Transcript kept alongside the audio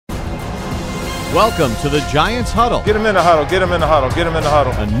Welcome to the Giants Huddle. Get him in the huddle, get him in the huddle, get him in the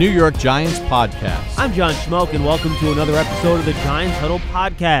huddle. A New York Giants podcast. I'm John Schmoke, and welcome to another episode of the Giants Huddle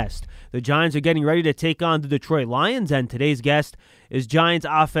podcast. The Giants are getting ready to take on the Detroit Lions, and today's guest is Giants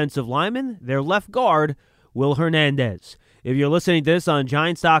offensive lineman, their left guard, Will Hernandez. If you're listening to this on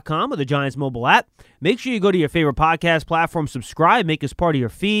Giants.com or the Giants mobile app, make sure you go to your favorite podcast platform, subscribe, make us part of your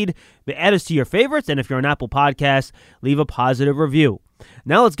feed, add us to your favorites, and if you're an Apple Podcast, leave a positive review.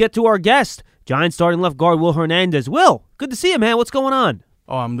 Now let's get to our guest, Giants starting left guard Will Hernandez. Will, good to see you, man. What's going on?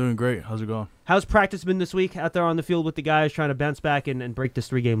 Oh, I'm doing great. How's it going? How's practice been this week out there on the field with the guys trying to bounce back and break this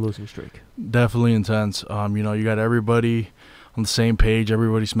 3-game losing streak? Definitely intense. You got everybody on the same page.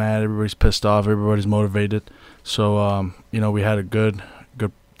 Everybody's mad. Everybody's pissed off. Everybody's motivated. So, we had a good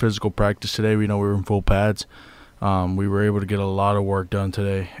physical practice today. We were in full pads. We were able to get a lot of work done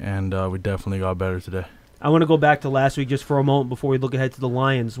today, and we definitely got better today. I want to go back to last week just for a moment before we look ahead to the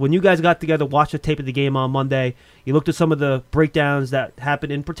Lions. When you guys got together, watched the tape of the game on Monday, you looked at some of the breakdowns that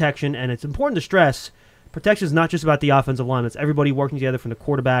happened in protection, and it's important to stress protection is not just about the offensive line. It's everybody working together from the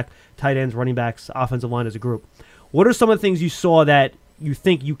quarterback, tight ends, running backs, offensive line as a group. What are some of the things you saw that you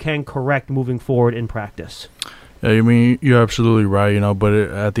think you can correct moving forward in practice? Yeah, you're absolutely right, but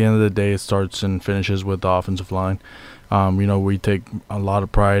at the end of the day, it starts and finishes with the offensive line. We take a lot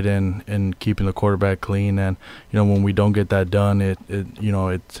of pride in keeping the quarterback clean, and when we don't get that done,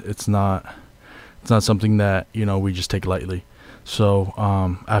 it's not something that we just take lightly. So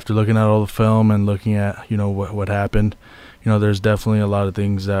after looking at all the film and looking at what happened, there's definitely a lot of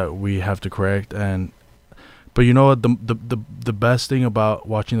things that we have to correct. But you know what, the best thing about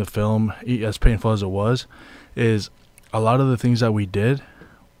watching the film, as painful as it was, is a lot of the things that we did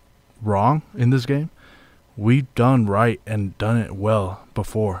wrong in this game, we've done right and done it well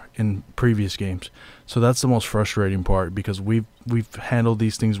before in previous games. So that's the most frustrating part, because we've handled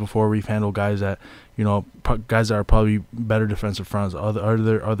these things before. We've handled guys that guys that are probably better defensive fronts, other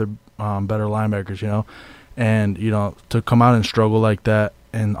better linebackers, and to come out and struggle like that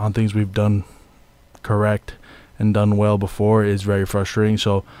and on things we've done correct and done well before is very frustrating.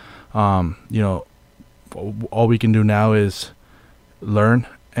 So all we can do now is learn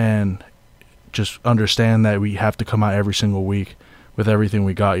and just understand that we have to come out every single week with everything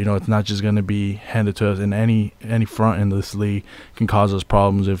we got. It's not just going to be handed to us, and any front in this league can cause us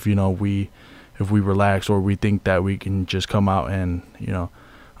problems if we relax, or we think that we can just come out and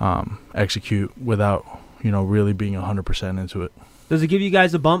execute without really being 100% into it. Does it give you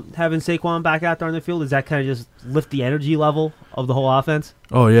guys a bump having Saquon back out there on the field? Does that kind of just lift the energy level of the whole offense?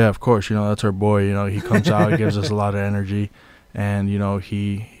 Oh yeah, of course. That's our boy. He comes out, gives us a lot of energy, and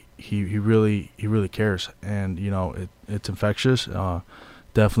he really cares, and it's infectious.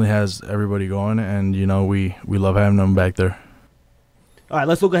 Definitely has everybody going, and we love having them back there. All right,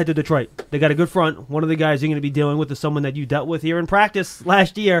 let's look ahead to Detroit. They got a good front. One of the guys you're going to be dealing with is someone that you dealt with here in practice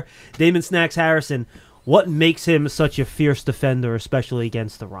last year, Damon Snacks Harrison. What makes him such a fierce defender, especially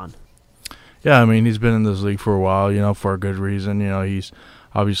against the run? Yeah, he's been in this league for a while, for a good reason. He's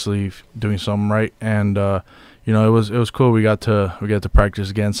obviously doing something right, and it was cool. We got to practice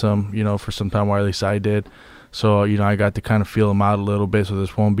against him, for some time, or at least I did. So I got to kind of feel him out a little bit. So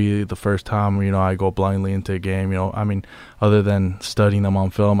this won't be the first time I go blindly into a game. Other than studying them on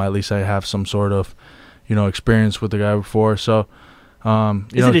film, at least I have some sort of experience with the guy before. So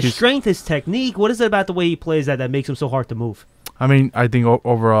is it his strength, his technique? What is it about the way he plays that makes him so hard to move? I think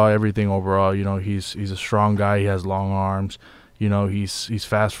everything overall, he's a strong guy. He has long arms. He's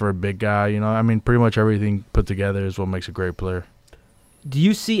fast for a big guy. Pretty much everything put together is what makes a great player. Do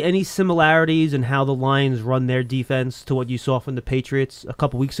you see any similarities in how the Lions run their defense to what you saw from the Patriots a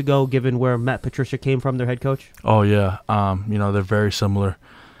couple weeks ago, given where Matt Patricia came from, their head coach? Oh, yeah. They're very similar.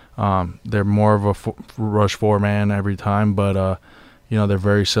 They're more of a rush four-man every time, but, they're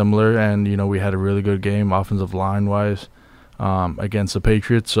very similar. And, we had a really good game offensive line-wise against the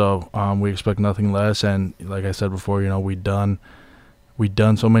Patriots, so we expect nothing less. And like I said before, we've done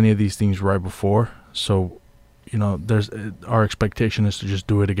so many of these things right before, so our expectation is to just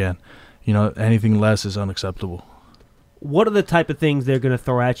do it again. Anything less is unacceptable. What are the type of things they're going to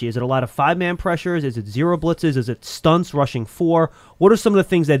throw at you? Is it a lot of 5-man pressures? Is it zero blitzes? Is it stunts, rushing 4? What are some of the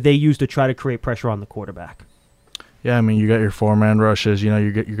things that they use to try to create pressure on the quarterback? Yeah, you got your 4-man rushes.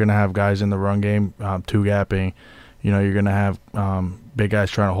 You're going to have guys in the run game, 2-gapping. You're going to have big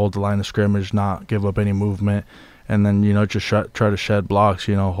guys trying to hold the line of scrimmage, not give up any movement, and then just try to shed blocks.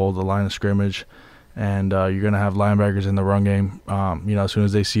 Hold the line of scrimmage, and you're going to have linebackers in the run game. As soon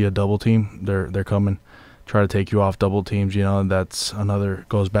as they see a double team, they're coming, try to take you off double teams. That's another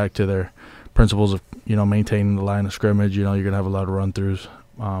goes back to their principles of maintaining the line of scrimmage. You're going to have a lot of run throughs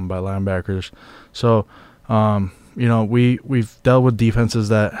by linebackers. So, we've dealt with defenses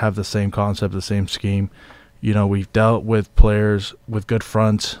that have the same concept, the same scheme. We've dealt with players with good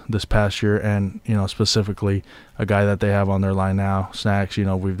fronts this past year, and, specifically a guy that they have on their line now, Snacks,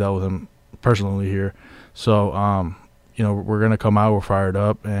 we've dealt with him personally here. So, we're going to come out, we're fired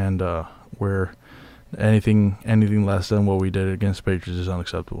up, and we're anything less than what we did against the Patriots is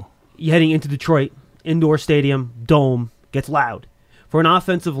unacceptable. You're heading into Detroit, indoor stadium, dome, gets loud. For an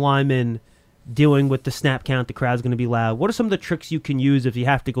offensive lineman dealing with the snap count, the crowd's going to be loud. What are some of the tricks you can use if you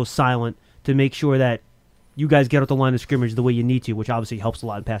have to go silent to make sure that you guys get out the line of scrimmage the way you need to, which obviously helps a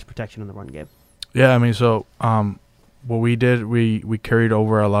lot in pass protection in the run game? Yeah, I mean, so what we did, we carried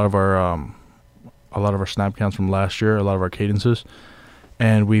over a lot of our snap counts from last year, a lot of our cadences,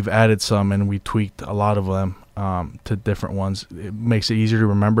 and we've added some, and we tweaked a lot of them to different ones. It makes it easier to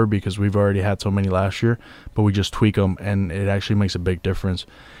remember because we've already had so many last year, but we just tweak them, and it actually makes a big difference.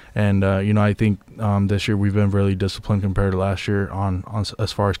 And I think this year we've been really disciplined compared to last year on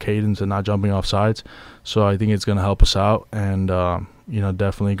as far as cadence and not jumping off sides. So I think it's going to help us out, and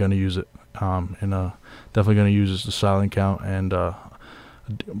definitely going to use it. Definitely going to use the silent count and a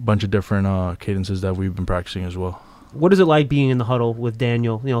bunch of different cadences that we've been practicing as well. What is it like being in the huddle with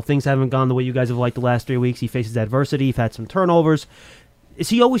Daniel? Things haven't gone the way you guys have liked the last 3 weeks. He faces adversity. You've had some turnovers. Is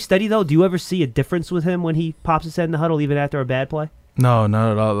he always steady, though? Do you ever see a difference with him when he pops his head in the huddle, even after a bad play? No,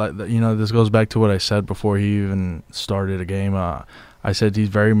 not at all. This goes back to what I said before he even started a game. I said he's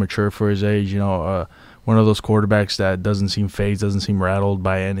very mature for his age. One of those quarterbacks that doesn't seem fazed, doesn't seem rattled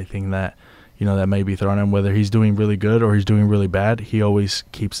by anything that that may be thrown at him. Whether he's doing really good or he's doing really bad, he always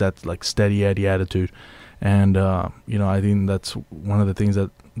keeps that steady Eddie attitude. And I think that's one of the things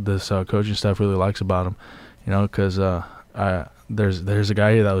that this coaching staff really likes about him. Because there's a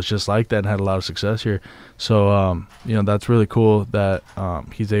guy here that was just like that and had a lot of success here. So, that's really cool that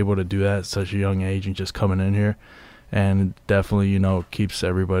he's able to do that at such a young age and just coming in here. And definitely, keeps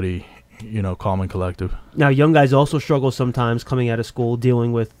everybody, calm and collective. Now, young guys also struggle sometimes coming out of school,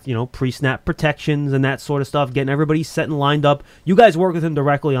 dealing with, pre-snap protections and that sort of stuff, getting everybody set and lined up. You guys work with him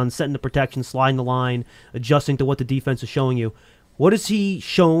directly on setting the protection, sliding the line, adjusting to what the defense is showing you. What has he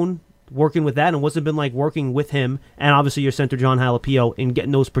shown working with that, and what's it been like working with him and obviously your center, John Halapio, in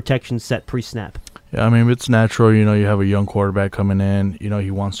getting those protections set pre-snap? Yeah, I mean, it's natural. You have a young quarterback coming in.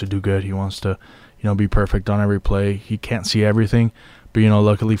 He wants to do good. He wants to, be perfect on every play. He can't see everything, but,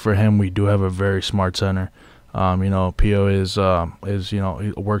 luckily for him, we do have a very smart center. Pio is he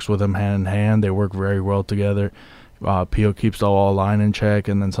works with him hand in hand. They work very well together. Pio keeps the all line in check,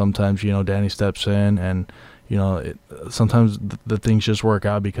 and then sometimes, Danny steps in, and sometimes the things just work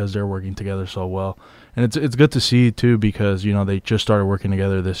out because they're working together so well. And it's good to see, too, because, they just started working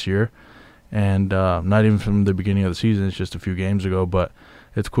together this year. And not even from the beginning of the season, it's just a few games ago. But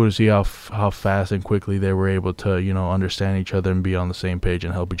it's cool to see how fast and quickly they were able to, understand each other and be on the same page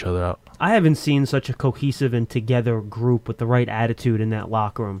and help each other out. I haven't seen such a cohesive and together group with the right attitude in that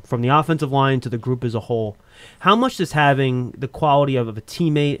locker room, from the offensive line to the group as a whole. How much does having the quality of a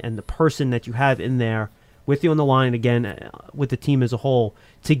teammate and the person that you have in there with you on the line, again, with the team as a whole,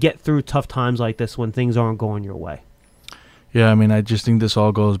 to get through tough times like this when things aren't going your way? Yeah, I mean, I just think this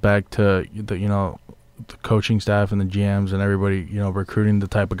all goes back to the coaching staff and the GMs and everybody, recruiting the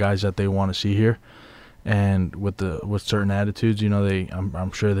type of guys that they want to see here, and with certain attitudes,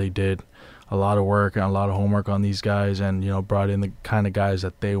 I'm sure they did a lot of work and a lot of homework on these guys, and brought in the kind of guys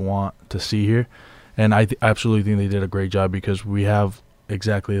that they want to see here, and I absolutely think they did a great job because we have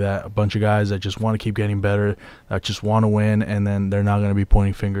exactly that, a bunch of guys that just want to keep getting better, that just want to win, and then they're not going to be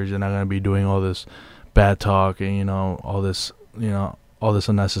pointing fingers, they're not going to be doing all this bad talk and all this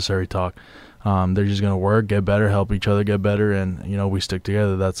unnecessary talk. They're just going to work, get better, help each other get better, and we stick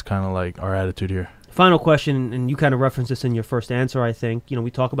together. That's kind of like our attitude here. Final question, and you kind of referenced this in your first answer, I think. We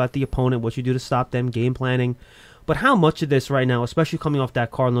talk about the opponent, what you do to stop them, game planning, but how much of this right now, especially coming off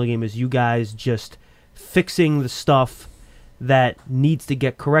that Cardinal game, is you guys just fixing the stuff that needs to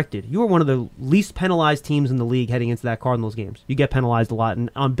get corrected? You were one of the least penalized teams in the league heading into that Cardinals games. You get penalized a lot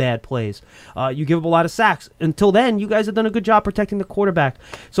on bad plays. You give up a lot of sacks. Until then, you guys have done a good job protecting the quarterback.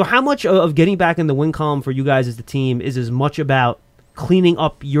 So how much of getting back in the win column for you guys as the team is as much about cleaning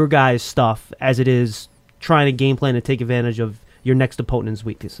up your guys' stuff as it is trying to game plan and take advantage of your next opponent's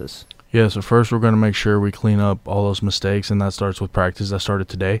weaknesses? Yeah, so first we're going to make sure we clean up all those mistakes, and that starts with practice. That started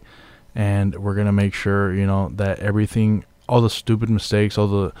today. And we're going to make sure, that everything, all the stupid mistakes,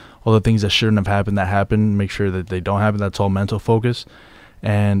 all the things that shouldn't have happened that happen, make sure that they don't happen. That's all mental focus.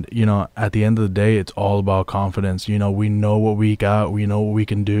 And, at the end of the day, it's all about confidence. We know what we got. We know what we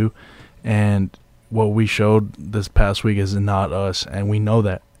can do. And what we showed this past week is not us, and we know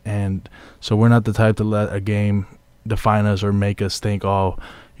that. And so we're not the type to let a game define us or make us think, oh,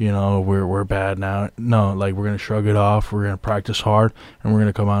 we're bad now. No, like, we're going to shrug it off. We're going to practice hard, and we're going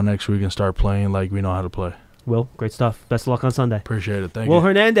to come out next week and start playing like we know how to play. Will, great stuff. Best of luck on Sunday. Appreciate it. Thank you. Will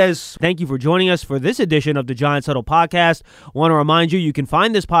Hernandez, thank you for joining us for this edition of the Giants Huddle podcast. Want to remind you can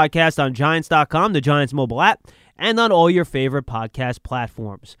find this podcast on Giants.com, the Giants mobile app, and on all your favorite podcast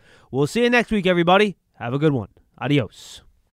platforms. We'll see you next week, everybody. Have a good one. Adios.